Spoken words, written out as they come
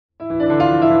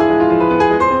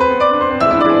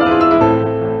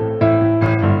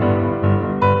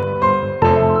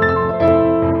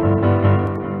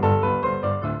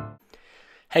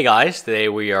Hey guys, today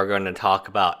we are going to talk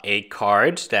about 8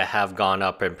 cards that have gone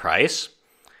up in price.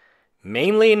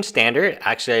 Mainly in standard.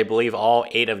 Actually, I believe all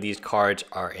 8 of these cards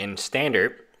are in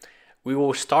standard. We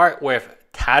will start with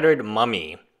Tattered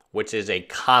Mummy, which is a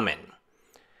common.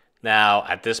 Now,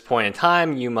 at this point in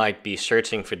time, you might be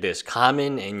searching for this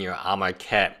common in your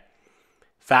Amonkhet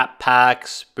Fat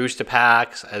Packs, Booster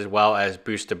Packs, as well as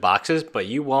Booster Boxes, but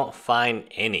you won't find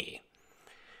any.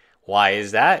 Why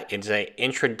is that? It's an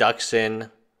introduction.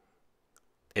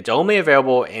 It's only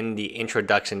available in the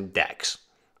introduction decks.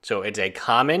 So it's a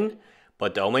common,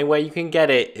 but the only way you can get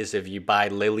it is if you buy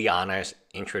Liliana's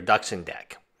introduction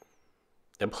deck,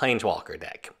 the Planeswalker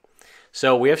deck.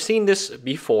 So we have seen this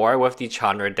before with the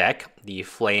Chandra deck, the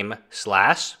Flame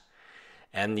Slash,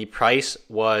 and the price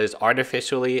was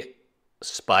artificially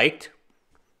spiked.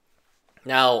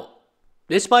 Now,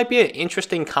 this might be an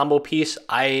interesting combo piece.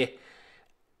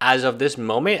 As of this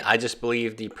moment, I just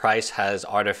believe the price has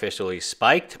artificially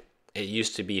spiked. It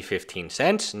used to be 15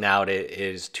 cents. Now it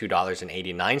is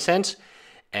 $2.89.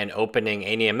 And opening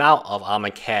any amount of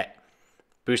Amonkhet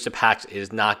booster packs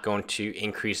is not going to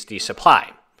increase the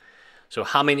supply. So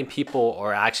how many people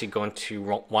are actually going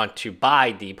to want to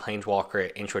buy the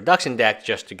Planeswalker introduction deck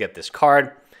just to get this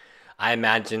card? I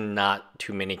imagine not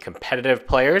too many competitive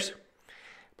players.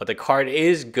 But the card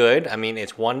is good. I mean,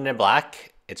 it's 1 in a black.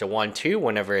 It's a 1/2.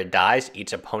 Whenever it dies,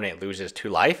 each opponent loses 2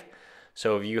 life.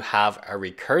 So if you have a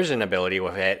recursion ability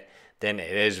with it, then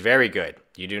it is very good.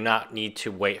 You do not need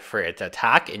to wait for it to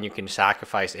attack, and you can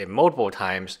sacrifice it multiple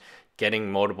times,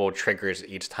 getting multiple triggers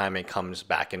each time it comes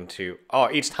back into,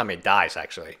 each time it dies,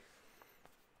 actually.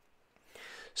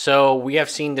 So we have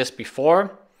seen this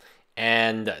before,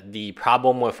 and the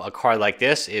problem with a card like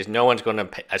this is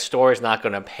a store is not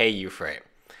going to pay you for it.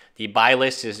 The buy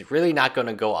list is really not going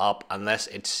to go up unless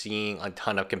it's seeing a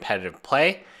ton of competitive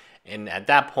play. And at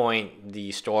that point,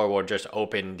 the store will just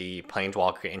open the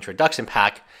Planeswalker introduction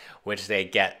pack, which they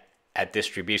get at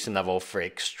distribution level for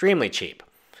extremely cheap.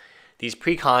 These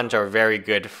precons are very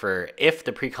good for if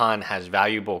the precon has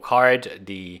valuable cards,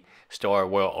 the store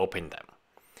will open them.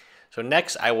 So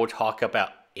next, I will talk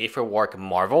about Aetherwark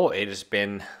Marvel. It has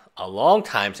been a long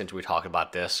time since we talked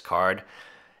about this card.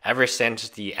 Ever since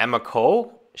the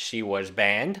Emiko, she was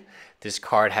banned, this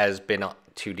card has been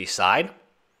to the side.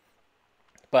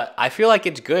 But I feel like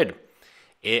it's good.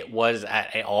 It was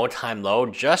at an all-time low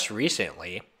just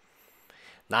recently.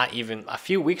 Not even a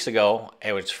few weeks ago,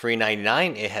 it was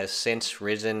 $3.99. It has since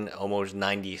risen almost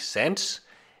 90 cents.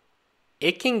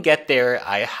 It can get there.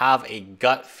 I have a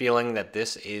gut feeling that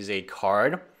this is a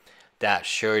card that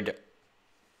should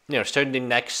the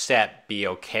next set be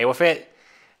okay with it,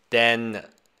 then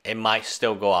it might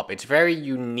still go up. It's very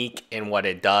unique in what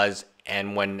it does,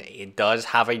 and when it does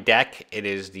have a deck, it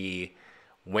is the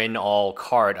win-all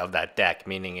card of that deck,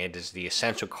 meaning it is the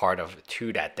essential card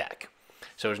to that deck.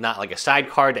 So it's not like a side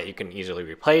card that you can easily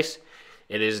replace.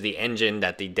 It is the engine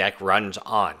that the deck runs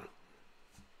on.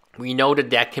 We know the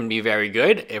deck can be very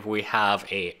good if we have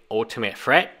a ultimate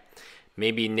threat.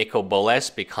 Maybe Nicol Bolas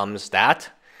becomes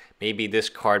that. Maybe this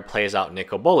card plays out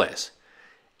Nicol Bolas.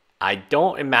 I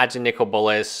don't imagine Nicol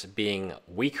Bolas being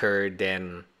weaker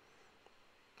than...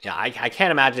 I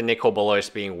can't imagine Nicol Bolas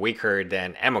being weaker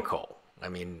than Emiko. I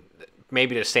mean,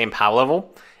 maybe the same power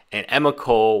level. And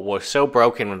Emiko was so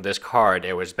broken with this card,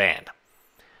 it was banned.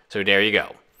 So there you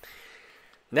go.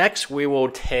 Next, we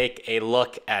will take a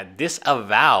look at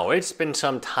Disavow. It's been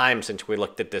some time since we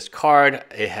looked at this card.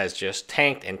 It has just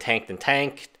tanked and tanked and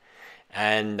tanked.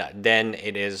 And then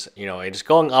it is, it's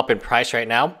going up in price right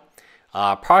now.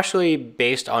 Partially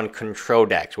based on control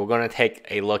decks. We're going to take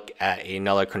a look at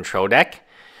another control deck,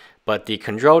 but the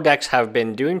control decks have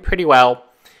been doing pretty well.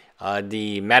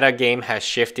 The meta game has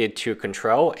shifted to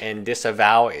control, and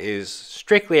Disavow is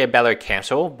strictly a better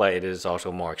cancel, but it is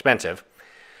also more expensive.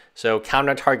 So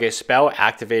counter target spell,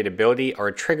 activate ability,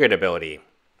 or triggered ability.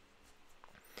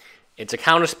 It's a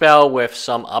counter spell with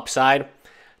some upside.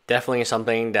 Definitely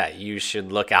something that you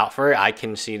should look out for. I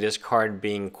can see this card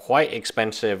being quite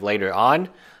expensive later on,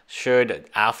 should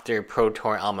after Pro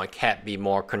Tour Amonkhet be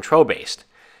more control based.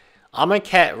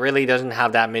 Amonkhet really doesn't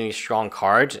have that many strong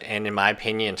cards, and in my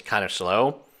opinion, it's kind of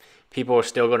slow. People are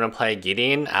still going to play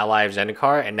Gideon, Ally of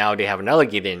Zendikar, and now they have another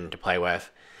Gideon to play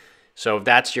with. So if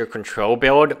that's your control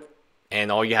build, and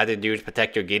all you have to do is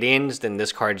protect your Gideons, then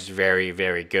this card is very,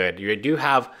 very good. You do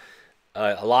have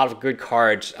a lot of good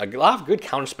cards, a lot of good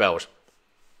counterspells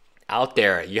out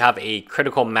there. You have a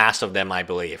critical mass of them, I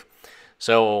believe.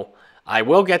 So I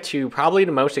will get to probably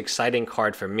the most exciting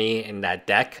card for me in that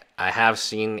deck. I have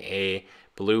seen a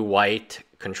blue-white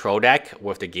control deck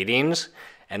with the Gideons,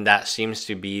 and that seems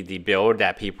to be the build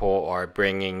that people are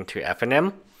bringing to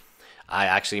FNM. I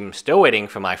actually am still waiting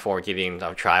for my 4 Gideons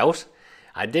of Trials.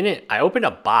 I opened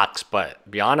a box, but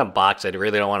beyond a box, I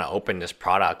really don't want to open this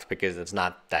product because it's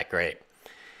not that great.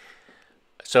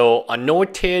 So,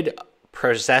 Anointed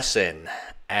Possession,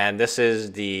 and this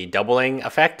is the doubling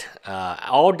effect.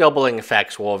 All doubling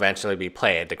effects will eventually be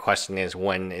played. The question is,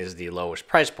 when is the lowest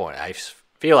price point? I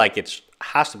feel like it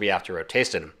has to be after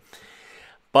rotation.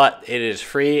 But it is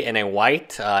free in a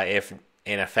white. If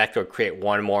an effect will create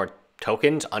 1 more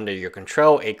tokens under your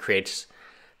control, it creates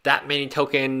that many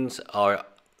tokens, or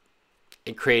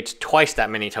it creates twice that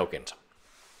many tokens.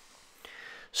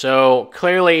 So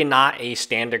clearly not a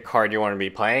standard card you want to be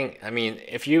playing. I mean,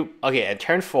 if you, okay, at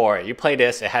turn 4, you play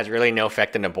this, it has really no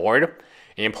effect on the board,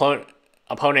 and your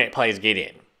opponent plays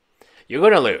Gideon. You're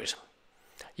going to lose.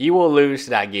 You will lose to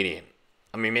that Gideon.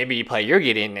 I mean, maybe you play your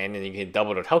Gideon and then you can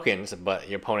double the tokens, but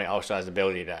your opponent also has the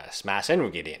ability to smash in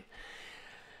with Gideon.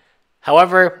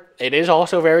 However, it is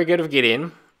also very good with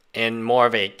Gideon. In more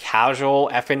of a casual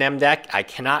FNM deck, I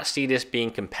cannot see this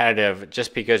being competitive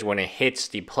just because when it hits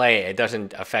the play, it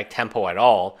doesn't affect tempo at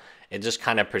all. It just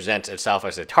kind of presents itself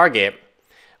as a target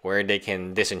where they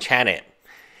can disenchant it.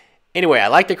 Anyway, I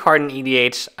like the card in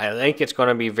EDH. I think it's going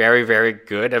to be very, very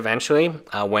good eventually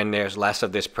when there's less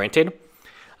of this printed.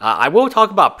 I will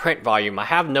talk about print volume. I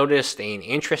have noticed an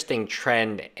interesting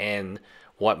trend in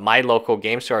what my local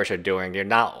game stores are doing. They're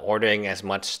not ordering as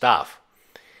much stuff.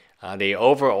 They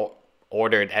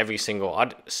over-ordered every single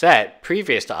set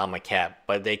previous to Amonkhet,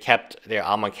 but they kept their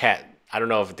Amonkhet. I don't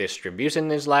know if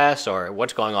distribution is less or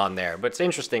what's going on there, but it's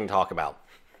interesting to talk about.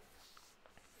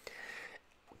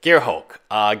 Gearhulk.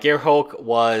 Gearhulk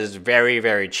was very,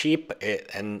 very cheap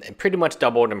and pretty much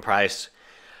doubled in price.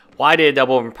 Why did it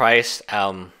double in price?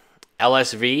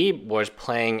 LSV was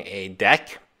playing a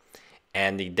deck,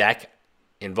 and the deck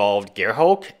involved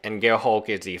Gearhulk, and Gearhulk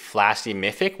is the flashy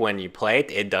mythic. When you play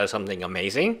it, it does something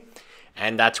amazing,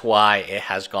 and that's why it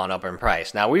has gone up in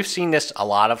price. Now, we've seen this a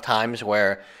lot of times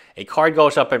where a card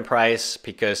goes up in price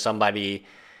because somebody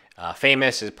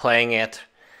famous is playing it.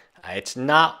 It's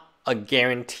not a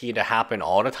guarantee to happen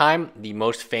all the time. The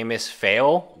most famous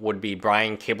fail would be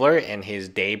Brian Kibler and his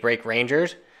Daybreak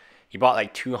Rangers. He bought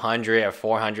like 200 or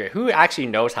 400. Who actually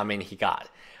knows how many he got?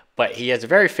 But he has a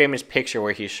very famous picture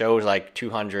where he shows like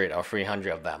 200 or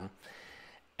 300 of them.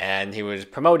 And he was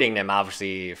promoting them,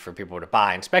 obviously, for people to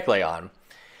buy and speculate on.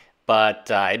 But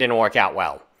it didn't work out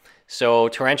well. So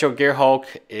Torrential Gearhulk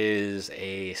is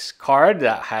a card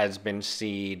that has been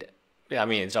seed. I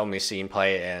mean, it's only seen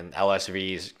play in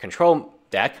LSV's control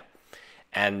deck.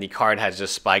 And the card has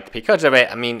just spiked because of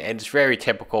it. I mean, it's very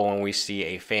typical when we see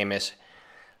a famous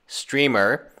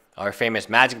streamer or a famous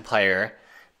Magic player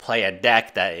play a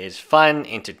deck that is fun,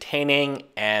 entertaining,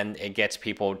 and it gets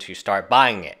people to start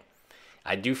buying it.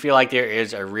 I do feel like there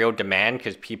is a real demand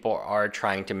because people are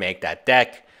trying to make that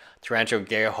deck. Torrential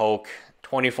Gearhulk,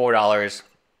 $24,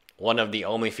 one of the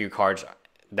only few cards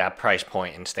that price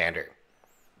point in Standard.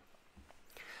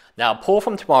 Now, pull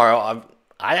from tomorrow,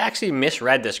 I actually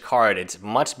misread this card. It's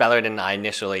much better than I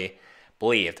initially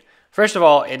believed. First of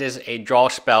all, it is a draw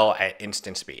spell at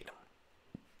instant speed.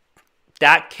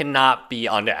 That cannot be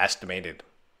underestimated.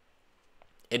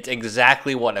 It's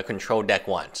exactly what a control deck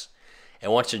wants. It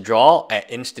wants to draw at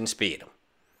instant speed.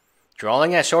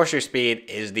 Drawing at sorcery speed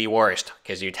is the worst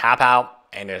because you tap out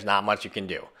and there's not much you can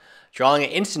do. Drawing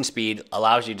at instant speed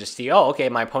allows you to see, oh, okay,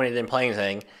 my opponent didn't play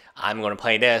anything. I'm going to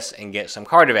play this and get some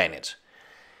card advantage.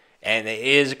 And it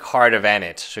is card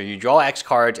advantage. So you draw X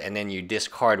cards and then you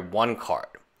discard 1 card.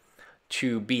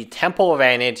 To be tempo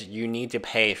advantage, you need to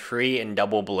pay 3 and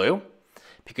double blue,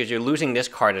 because you're losing this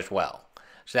card as well.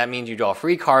 So that means you draw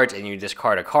 3 cards and you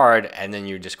discard a card, and then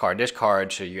you discard this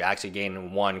card, so you actually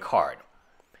gain 1 card.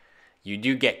 You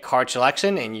do get card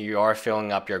selection, and you are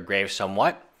filling up your grave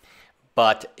somewhat,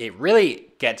 but it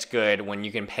really gets good when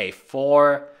you can pay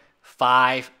 4,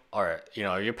 5, or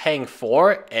you're paying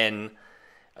 4 in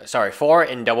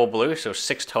double blue, so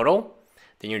 6 total.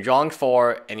 Then you're drawing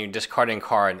 4 and you're discarding a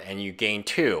card, and you gain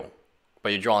 2,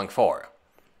 but you're drawing 4.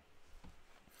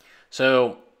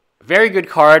 So, very good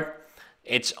card.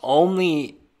 It's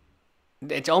only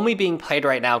being played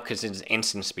right now because it's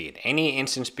instant speed. Any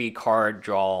instant speed card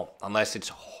draw, unless it's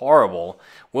horrible,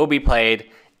 will be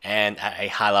played and at a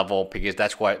high level because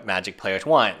that's what Magic players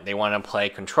want. They want to play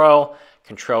control.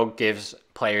 Control gives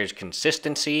players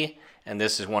consistency, and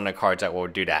this is one of the cards that will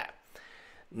do that.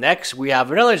 Next, we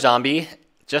have another zombie.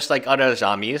 Just like other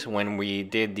zombies, when we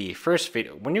did the first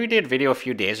video, a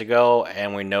few days ago,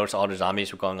 and we noticed all the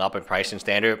zombies were going up in price in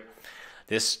Standard,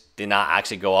 this did not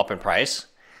actually go up in price.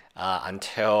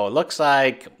 until it looks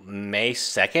like May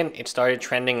 2nd it started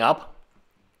trending up.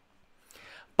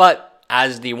 But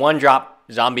as the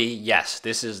 1-drop zombie, yes,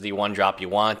 this is the 1-drop you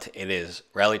want. It is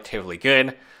relatively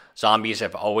good. Zombies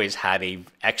have always had a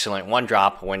excellent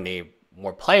 1-drop when they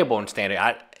were playable in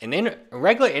standard. In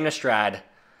regular Innistrad,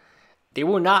 they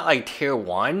were not like tier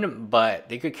 1, but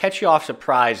they could catch you off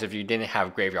surprise if you didn't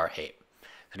have Graveyard Hate.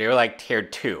 So they were like tier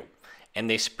 2. And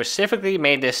they specifically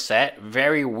made this set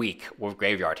very weak with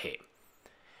Graveyard Hate.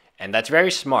 And that's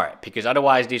very smart, because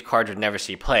otherwise these cards would never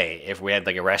see play if we had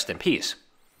like a Rest in Peace.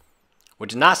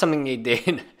 Which is not something they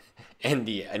did in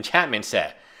the enchantment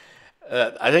set.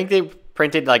 I think they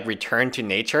printed like Return to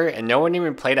Nature, and no one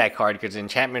even played that card because the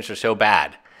enchantments were so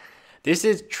bad. This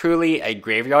is truly a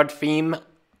graveyard theme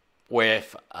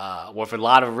with a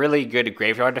lot of really good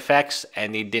graveyard effects,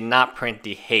 and they did not print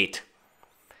the hate.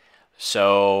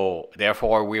 So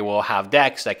therefore, we will have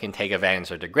decks that can take advantage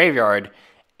of the graveyard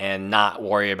and not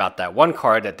worry about that one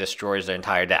card that destroys the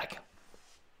entire deck.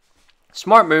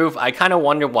 Smart move. I kind of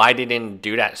wonder why they didn't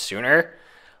do that sooner.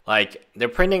 Like, they're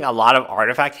printing a lot of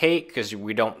artifact hate because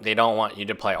they don't want you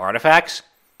to play artifacts.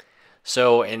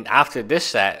 So, after this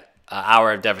set,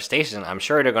 Hour of Devastation, I'm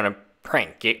sure they're going to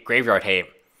print Graveyard Hate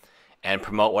and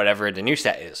promote whatever the new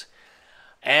set is.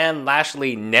 And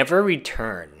lastly, Never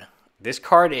Return. This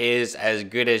card is as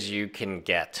good as you can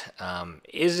get.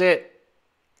 Is it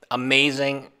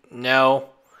amazing? No.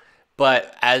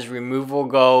 But as removal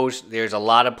goes, there's a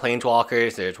lot of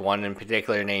Planeswalkers. There's one in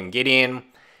particular named Gideon.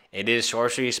 It is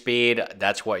sorcery speed.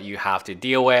 That's what you have to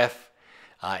deal with.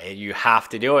 You have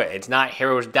to do it. It's not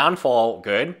Hero's Downfall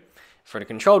good for the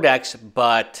control decks,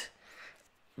 but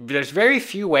there's very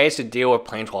few ways to deal with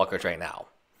Planeswalkers right now.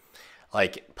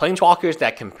 Like, Planeswalkers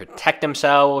that can protect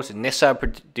themselves. Nissa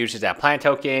produces that plant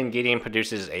token. Gideon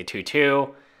produces a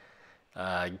 2/2.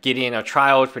 Gideon of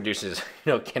Trials produces,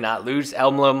 cannot lose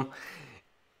Emblem.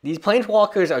 These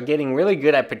Planeswalkers are getting really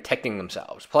good at protecting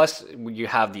themselves. Plus, you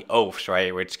have the Oaths,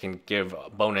 right, which can give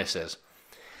bonuses.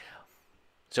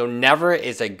 So Never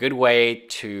is a good way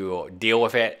to deal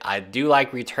with it. I do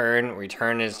like Return.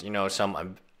 Return is,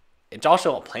 it's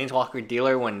also a Planeswalker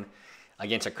dealer when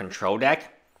against a control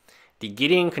deck. The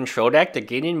Gideon control deck, the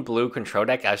Gideon blue control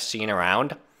deck I've seen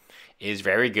around is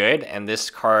very good, and this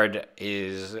card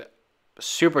is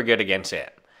super good against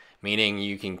it. Meaning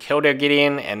you can kill their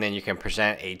Gideon, and then you can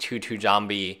present a 2/2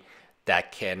 zombie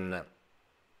that can,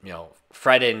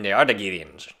 threaten their other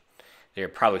Gideons. They're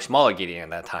probably smaller Gideon at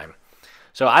that time.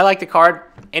 So I like the card.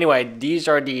 Anyway, these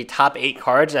are the top 8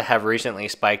 cards that have recently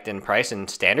spiked in price in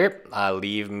Standard.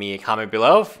 Leave me a comment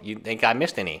below if you think I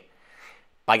missed any.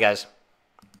 Bye, guys.